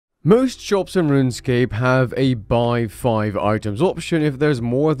Most shops in RuneScape have a buy 5 items option if there's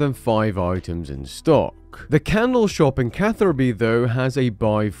more than 5 items in stock. The candle shop in Catherby though has a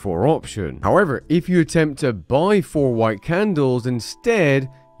buy 4 option. However, if you attempt to buy 4 white candles instead,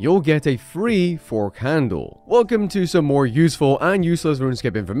 you'll get a free 4 candle. Welcome to some more useful and useless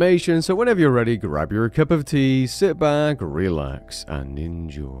RuneScape information, so whenever you're ready, grab your cup of tea, sit back, relax, and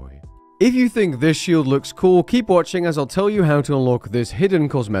enjoy. If you think this shield looks cool, keep watching as I'll tell you how to unlock this hidden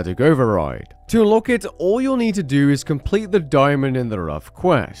cosmetic override. To unlock it, all you'll need to do is complete the Diamond in the Rough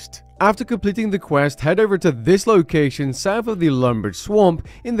quest. After completing the quest, head over to this location south of the Lumbered Swamp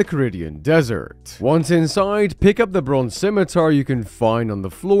in the Caridian Desert. Once inside, pick up the bronze scimitar you can find on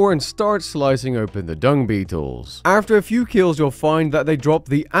the floor and start slicing open the dung beetles. After a few kills, you'll find that they drop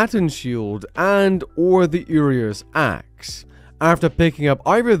the Aten shield and or the Urias axe. After picking up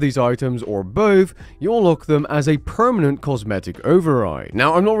either of these items or both, you'll unlock them as a permanent cosmetic override.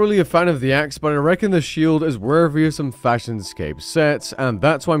 Now, I'm not really a fan of the axe, but I reckon the shield is worthy of some Fashionscape sets, and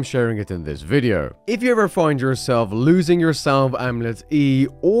that's why I'm sharing it in this video. If you ever find yourself losing your Salve Amulet E,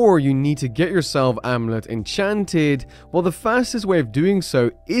 or you need to get your Salve Amulet enchanted, well, the fastest way of doing so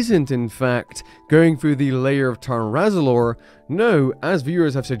isn't, in fact, going through the layer of Tarn Razalor. No, as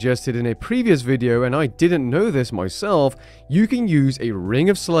viewers have suggested in a previous video, and I didn't know this myself, you can use a Ring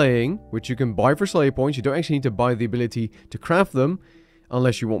of Slaying, which you can buy for slay points. You don't actually need to buy the ability to craft them,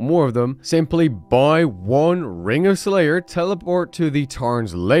 unless you want more of them. Simply buy 1 Ring of Slayer, teleport to the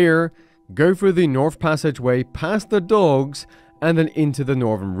Tarn's lair, go through the North Passageway, past the dogs, and then into the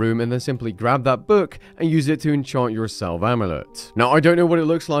northern room, and then simply grab that book and use it to enchant your Salve Amulet. Now, I don't know what it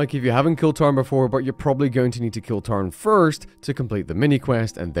looks like if you haven't killed Tarn before, but you're probably going to need to kill Tarn first to complete the mini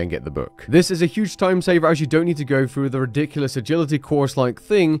quest and then get the book. This is a huge time saver as you don't need to go through the ridiculous agility course-like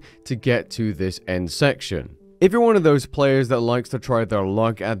thing to get to this end section. If you're one of those players that likes to try their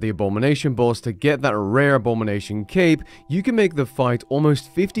luck at the Abomination boss to get that rare Abomination cape, you can make the fight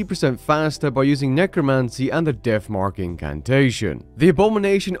almost 50% faster by using Necromancy and the Deathmark incantation. The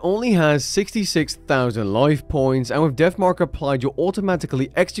Abomination only has 66,000 life points, and with Deathmark applied, you'll automatically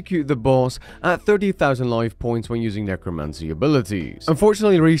execute the boss at 30,000 life points when using Necromancy abilities.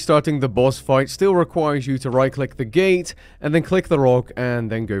 Unfortunately, restarting the boss fight still requires you to right-click the gate, and then click the rock, and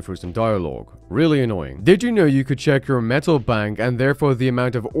then go through some dialogue. Really annoying. Did you know you could check your metal bank and therefore the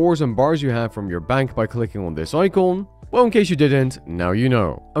amount of ores and bars you have from your bank by clicking on this icon? Well, in case you didn't, now you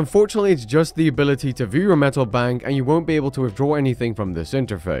know. Unfortunately, it's just the ability to view your metal bank, and you won't be able to withdraw anything from this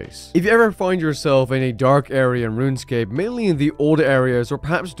interface. If you ever find yourself in a dark area in RuneScape, mainly in the older areas or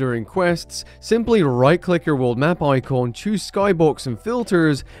perhaps during quests, simply right-click your world map icon, choose Skybox and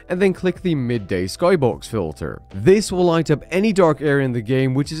Filters, and then click the Midday Skybox filter. This will light up any dark area in the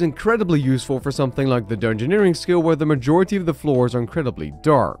game, which is incredibly useful for something like the Dungeoneering skill, where the majority of the floors are incredibly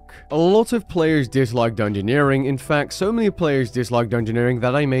dark. A lot of players dislike Dungeoneering. In fact, so many players dislike Dungeoneering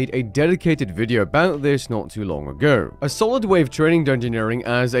that I made a dedicated video about this not too long ago. A solid way of training Dungeoneering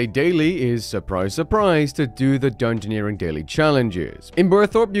as a daily is, surprise surprise, to do the Dungeoneering daily challenges. In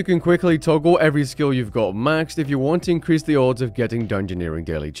Burthorpe, you can quickly toggle every skill you've got maxed if you want to increase the odds of getting Dungeoneering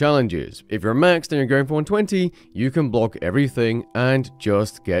daily challenges. If you're maxed and you're going for 120, you can block everything and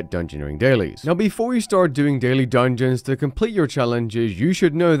just get Dungeoneering dailies. Now, before you start doing daily dungeons to complete your challenges, you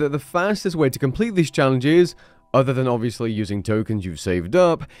should know that the fastest way to complete these challenges, other than obviously using tokens you've saved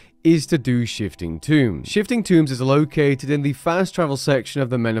up, is to do Shifting Tombs. Shifting Tombs is located in the fast travel section of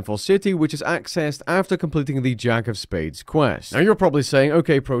the Menethil City, which is accessed after completing the Jack of Spades quest. Now, you're probably saying,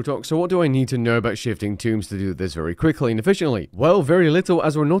 okay, Protox, so what do I need to know about Shifting Tombs to do this very quickly and efficiently? Well, very little,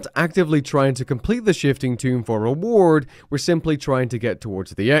 as we're not actively trying to complete the Shifting Tomb for a reward, we're simply trying to get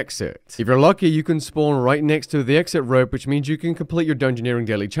towards the exit. If you're lucky, you can spawn right next to the exit rope, which means you can complete your Dungeoneering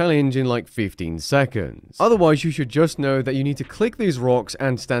daily challenge in like 15 seconds. Otherwise, you should just know that you need to click these rocks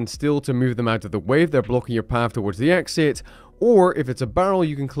and stand still to move them out of the way if they're blocking your path towards the exit, or if it's a barrel,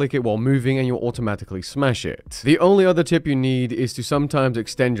 you can click it while moving and you'll automatically smash it. The only other tip you need is to sometimes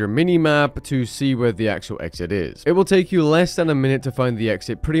extend your mini-map to see where the actual exit is. It will take you less than a minute to find the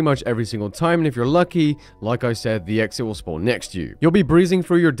exit pretty much every single time, and if you're lucky, like I said, the exit will spawn next to you. You'll be breezing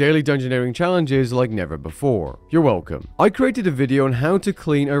through your daily Dungeoneering challenges like never before. You're welcome. I created a video on how to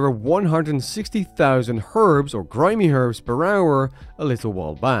clean over 160,000 herbs or grimy herbs per hour a little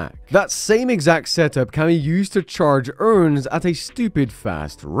while back. That same exact setup can be used to charge urns at a stupid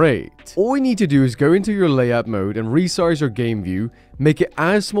fast rate. All you need to do is go into your layout mode and resize your game view, make it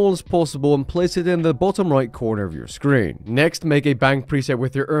as small as possible and place it in the bottom right corner of your screen. Next, make a bank preset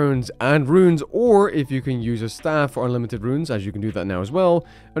with your urns and runes, or if you can use a staff for unlimited runes, as you can do that now as well,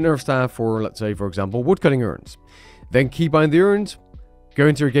 an earth staff for, let's say, for example, woodcutting urns. Then keybind the urns, Go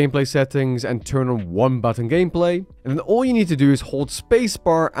into your gameplay settings and turn on one button gameplay, and then all you need to do is hold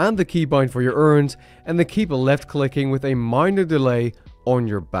spacebar and the keybind for your urns, and then keep left clicking with a minor delay on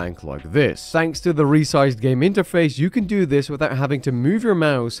your bank like this. Thanks to the resized game interface, you can do this without having to move your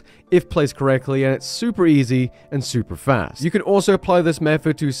mouse if placed correctly, and it's super easy and super fast. You can also apply this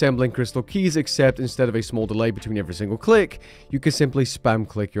method to assembling crystal keys, except instead of a small delay between every single click, you can simply spam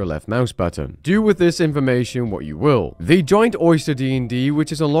click your left mouse button. Do with this information what you will. The Giant Oyster D&D,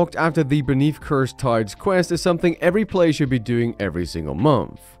 which is unlocked after the Beneath Cursed Tides quest, is something every player should be doing every single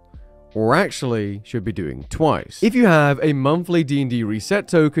month. Or actually, should be doing twice. If you have a monthly D&D reset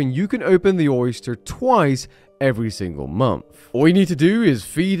token, you can open the oyster twice every single month. All you need to do is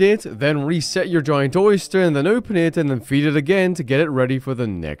feed it, then reset your giant oyster, and then open it, and then feed it again to get it ready for the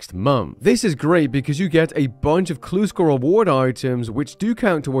next month. This is great because you get a bunch of clue score reward items which do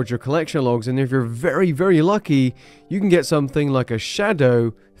count towards your collection logs, and if you're very, very lucky, you can get something like a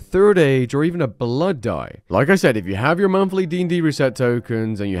shadow, third age, or even a blood die. Like I said, if you have your monthly D&D reset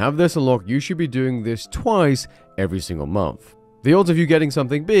tokens and you have this unlocked, you should be doing this twice every single month. The odds of you getting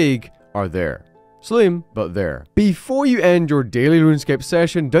something big are there. Slim, but there. Before you end your daily RuneScape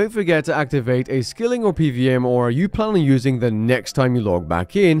session, don't forget to activate a skilling or PVM, or are you planning on using the next time you log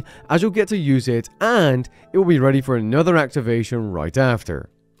back in, as you'll get to use it and it will be ready for another activation right after.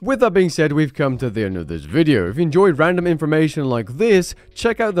 With that being said, we've come to the end of this video. If you enjoyed random information like this,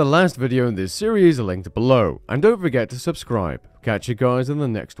 check out the last video in this series linked below. And don't forget to subscribe. Catch you guys in the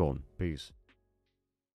next one. Peace.